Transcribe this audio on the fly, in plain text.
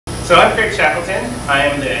So I'm Craig Shackleton. I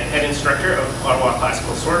am the head instructor of Ottawa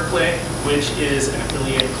Classical Swordplay, which is an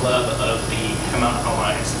affiliate club of the Hema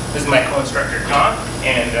Alliance. This is my co-instructor John,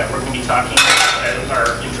 and we're going to be talking about our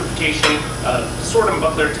interpretation of sword and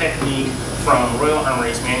buckler technique from Royal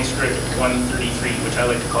Armoury's manuscript 133, which I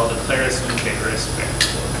like to call the Clerus Lutegerus.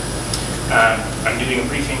 I'm doing a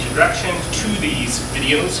brief introduction to these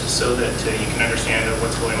videos so that you can understand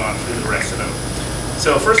what's going on through the rest of them.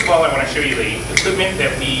 So first of all, I want to show you the equipment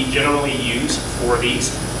that we generally use for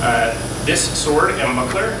these. This sword and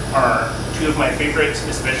buckler are two of my favorites,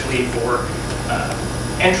 especially for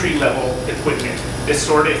entry-level equipment. This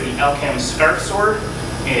sword is the Alchem Scarf Sword.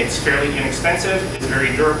 It's fairly inexpensive, it's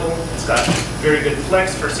very durable, it's got very good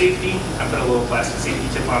flex for safety. I put a little plastic safety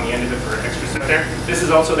tip on the end of it for extra stuff there. This is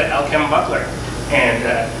also the Alchem buckler, and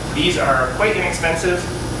these are quite inexpensive.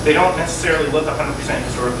 They don't necessarily look 100%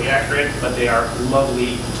 historically accurate, but they are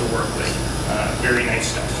lovely to work with. Very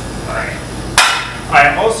nice stuff. All right.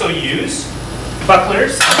 I also use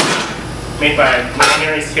bucklers made by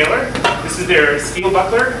Lutegerus Taylor. This is their steel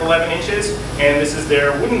buckler, 11 inches, and this is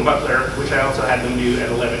their wooden buckler, which I also had them do at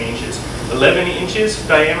 11 inches. 11 inches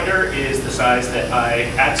diameter is the size that I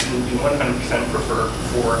absolutely 100% prefer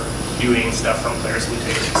for doing stuff from Clerus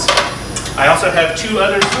Lutegerus. I also have two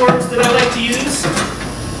other swords that I like to use.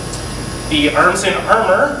 The Arms and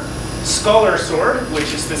Armor Scholar Sword,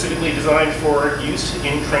 which is specifically designed for use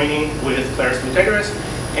in training with Clerus Lutegerus,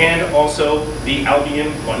 and also the Albion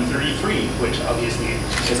 133, which obviously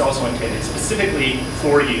is also intended specifically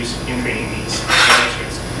for use in training these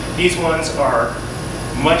manuscripts. These ones are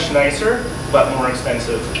much nicer, but more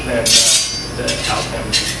expensive than the Alchem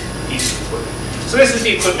piece of equipment. So this is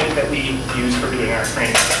the equipment that we use for doing our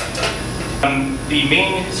training. The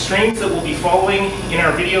main streams that we'll be following in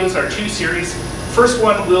our videos are two series. First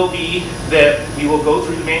one will be that we will go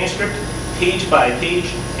through the manuscript page by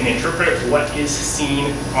page and interpret what is seen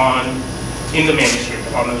in the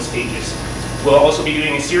manuscript on those pages. We'll also be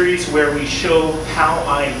doing a series where we show how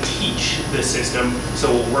I teach the system,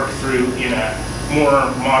 so we'll work through in a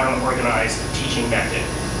more modern, organized teaching method.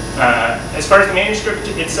 As far as the manuscript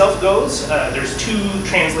itself goes, there's two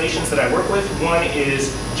translations that I work with. One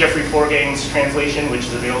is Jeffrey Forgang's translation, which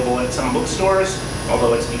is available at some bookstores,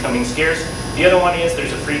 although it's becoming scarce. The other one is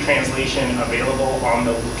there's a free translation available on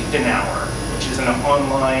the Lutegerus, which is an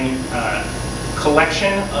online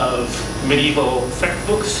collection of medieval Fect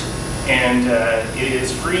books, and it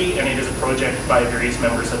is free, and it is a project by various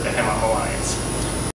members of the Hema Alliance.